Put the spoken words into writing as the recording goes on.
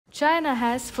China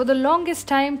has, for the longest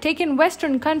time, taken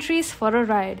Western countries for a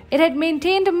ride. It had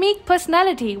maintained a meek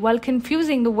personality while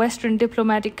confusing the Western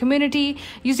diplomatic community,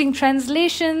 using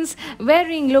translations,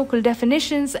 varying local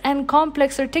definitions, and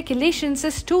complex articulations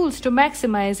as tools to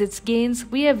maximize its gains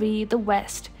vis-a-vis the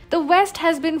West. The West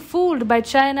has been fooled by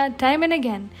China time and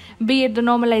again, be it the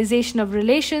normalization of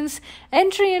relations,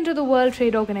 entry into the World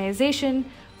Trade Organization,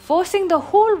 forcing the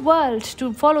whole world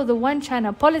to follow the One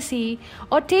China policy,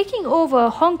 or taking over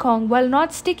Hong Kong while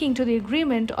not sticking to the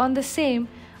agreement on the same,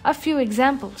 a few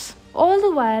examples. All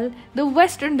the while, the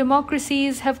Western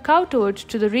democracies have kowtowed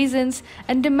to the reasons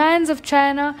and demands of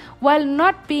China while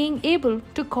not being able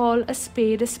to call a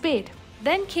spade a spade.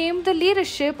 Then came the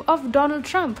leadership of Donald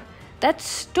Trump that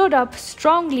stood up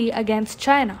strongly against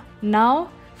China.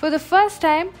 Now, for the first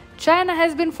time, China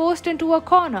has been forced into a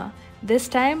corner, this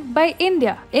time by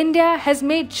India. India has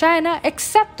made China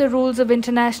accept the rules of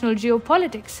international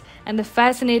geopolitics, and the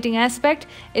fascinating aspect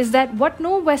is that what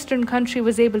no Western country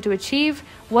was able to achieve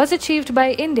was achieved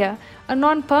by India, a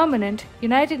non-permanent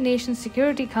United Nations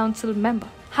Security Council member.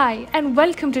 Hi, and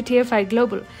welcome to TFI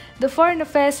Global, the foreign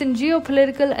affairs and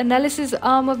geopolitical analysis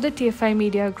arm of the TFI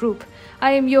Media Group.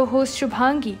 I am your host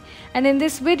Shubhangi, and in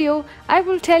this video, I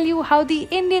will tell you how the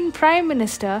Indian Prime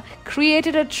Minister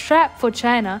created a trap for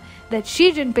China that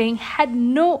Xi Jinping had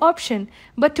no option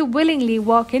but to willingly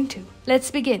walk into.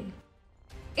 Let's begin.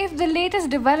 If the latest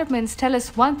developments tell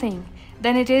us one thing,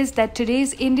 then it is that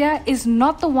today's India is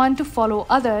not the one to follow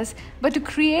others, but to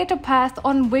create a path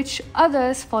on which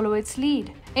others follow its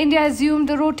lead. India assumed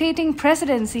the rotating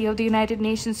presidency of the United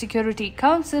Nations Security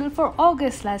Council for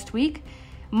August last week.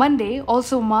 Monday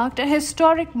also marked a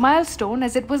historic milestone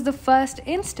as it was the first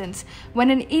instance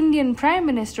when an Indian Prime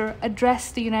Minister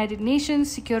addressed the United Nations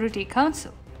Security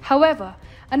Council. However,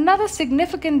 another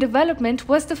significant development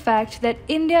was the fact that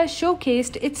India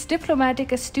showcased its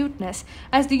diplomatic astuteness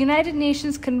as the United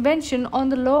Nations Convention on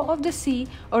the Law of the Sea,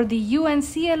 or the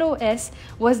UNCLOS,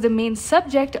 was the main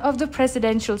subject of the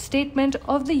presidential statement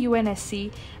of the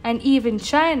UNSC, and even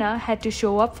China had to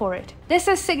show up for it. This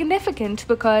is significant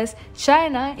because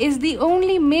China is the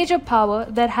only major power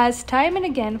that has time and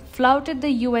again flouted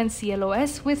the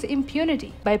UNCLOS with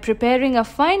impunity. By preparing a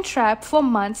fine trap for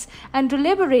months and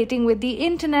deliberating with the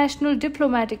international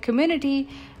diplomatic community,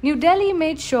 New Delhi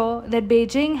made sure that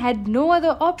Beijing had no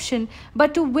other option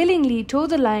but to willingly toe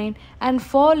the line and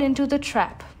fall into the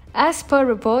trap. As per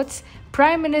reports,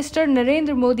 Prime Minister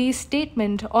Narendra Modi's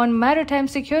statement on maritime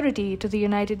security to the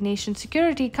United Nations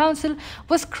Security Council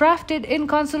was crafted in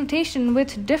consultation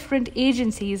with different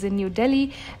agencies in New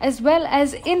Delhi, as well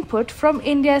as input from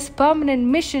India's permanent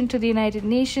mission to the United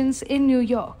Nations in New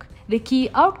York. The key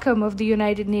outcome of the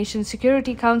United Nations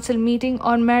Security Council meeting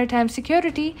on maritime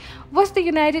security was the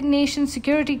United Nations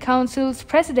Security Council's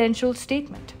presidential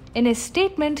statement. In his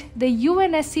statement, the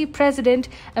UNSC President,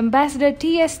 Ambassador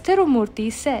T.S. Tirumurti,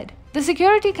 said, "The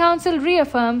Security Council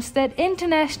reaffirms that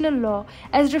international law,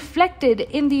 as reflected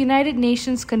in the United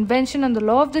Nations Convention on the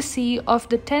Law of the Sea of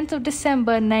the 10th of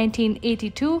December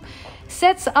 1982,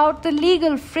 sets out the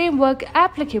legal framework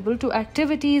applicable to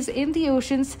activities in the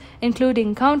oceans,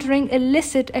 including countering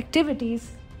illicit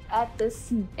activities at the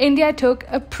sea." India took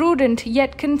a prudent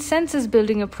yet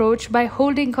consensus-building approach by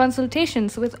holding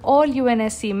consultations with all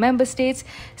UNSC member states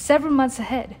several months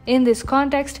ahead. In this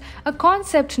context, a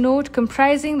concept note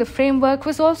comprising the framework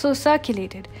was also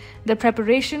circulated. The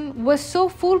preparation was so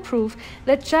foolproof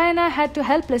that China had to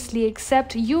helplessly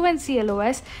accept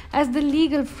UNCLOS as the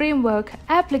legal framework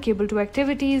applicable to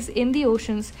activities in the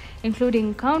oceans,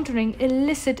 including countering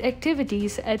illicit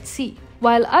activities at sea.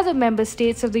 While other member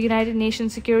states of the United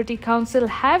Nations Security Council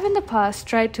have in the past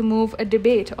tried to move a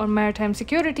debate on maritime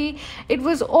security, it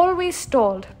was always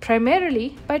stalled,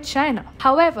 primarily by China.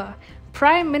 However,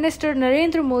 Prime Minister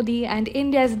Narendra Modi and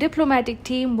India's diplomatic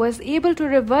team was able to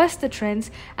reverse the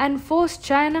trends and force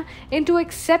China into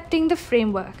accepting the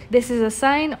framework. This is a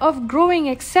sign of growing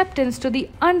acceptance to the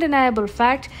undeniable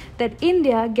fact that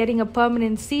India getting a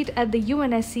permanent seat at the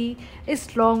UNSC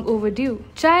is long overdue.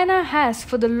 China has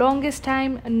for the longest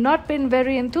time not been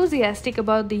very enthusiastic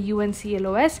about the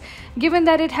UNCLOS, given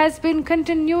that it has been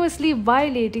continuously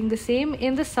violating the same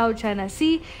in the South China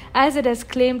Sea, as it has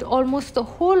claimed almost the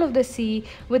whole of the sea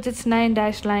with its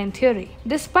 9-line theory.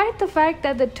 Despite the fact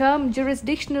that the term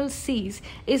jurisdictional seas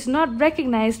is not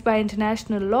recognized by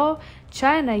international law,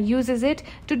 China uses it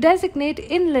to designate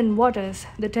inland waters,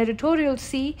 the territorial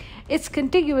sea, its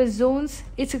contiguous zones,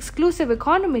 its exclusive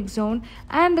economic zone,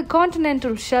 and the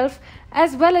continental shelf,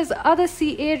 as well as other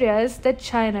sea areas that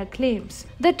China claims.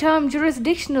 The term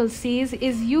jurisdictional seas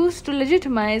is used to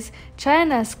legitimize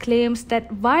China's claims that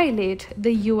violate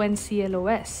the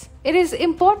UNCLOS. It is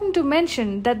important to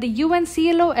mention that the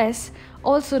UNCLOS,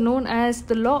 also known as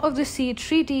the Law of the Sea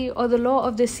Treaty or the Law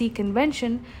of the Sea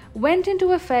Convention, went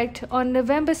into effect on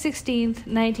November 16,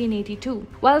 1982.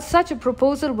 While such a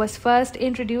proposal was first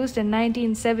introduced in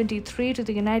 1973 to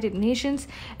the United Nations,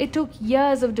 it took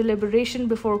years of deliberation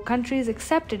before countries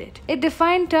accepted it. It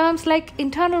defined terms like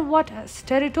internal waters,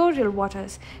 territorial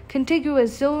waters,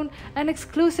 contiguous zone, and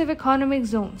exclusive economic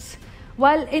zones.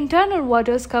 While internal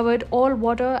waters covered all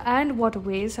water and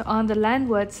waterways on the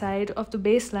landward side of the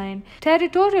baseline,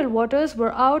 territorial waters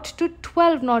were out to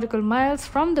 12 nautical miles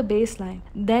from the baseline.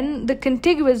 Then the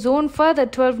contiguous zone further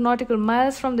 12 nautical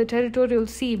miles from the territorial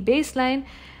sea baseline,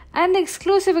 and the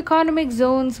exclusive economic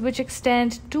zones which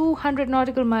extend 200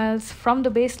 nautical miles from the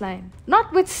baseline.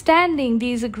 Notwithstanding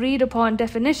these agreed upon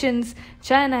definitions,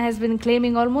 China has been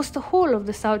claiming almost the whole of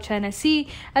the South China Sea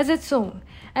as its own,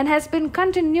 and has been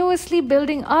continuously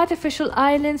building artificial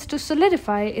islands to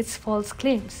solidify its false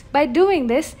claims. By doing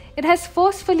this, it has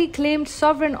forcefully claimed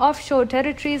sovereign offshore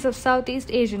territories of Southeast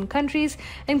Asian countries,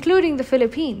 including the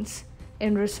Philippines.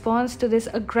 In response to this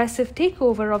aggressive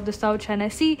takeover of the South China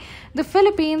Sea, the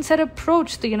Philippines had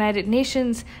approached the United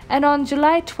Nations, and on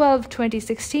July 12,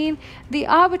 2016, the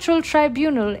Arbitral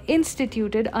Tribunal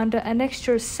instituted under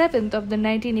Annexure 7th of the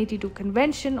 1982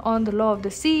 Convention on the Law of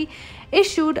the Sea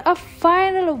issued a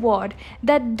final award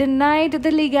that denied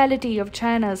the legality of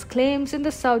China's claims in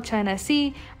the South China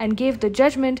Sea and gave the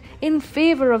judgment in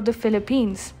favor of the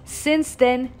Philippines. Since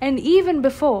then, and even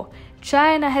before,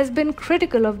 China has been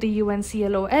critical of the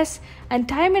UNCLOS and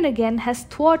time and again has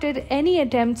thwarted any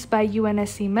attempts by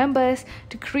UNSC members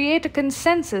to create a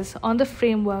consensus on the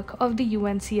framework of the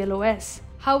UNCLOS.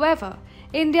 However,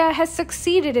 India has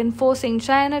succeeded in forcing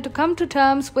China to come to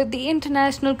terms with the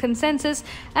international consensus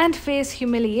and face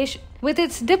humiliation. With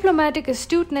its diplomatic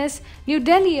astuteness, New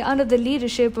Delhi, under the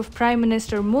leadership of Prime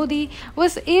Minister Modi,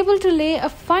 was able to lay a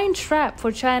fine trap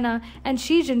for China, and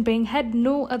Xi Jinping had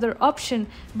no other option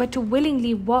but to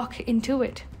willingly walk into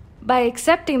it. By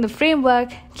accepting the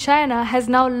framework, China has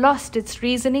now lost its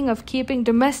reasoning of keeping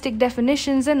domestic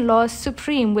definitions and laws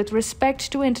supreme with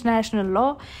respect to international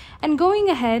law, and going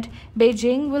ahead,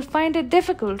 Beijing will find it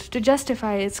difficult to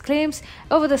justify its claims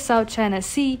over the South China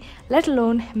Sea, let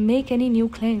alone make any new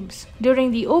claims.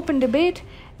 During the open debate,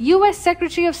 U.S.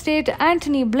 Secretary of State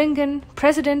Antony Blinken,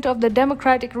 President of the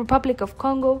Democratic Republic of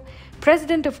Congo,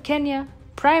 President of Kenya,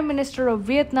 Prime Minister of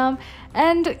Vietnam,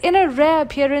 and in a rare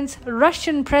appearance,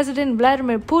 Russian President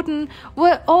Vladimir Putin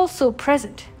were also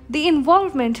present. The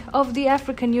involvement of the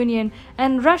African Union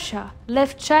and Russia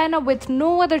left China with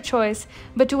no other choice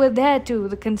but to adhere to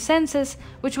the consensus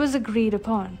which was agreed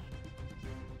upon.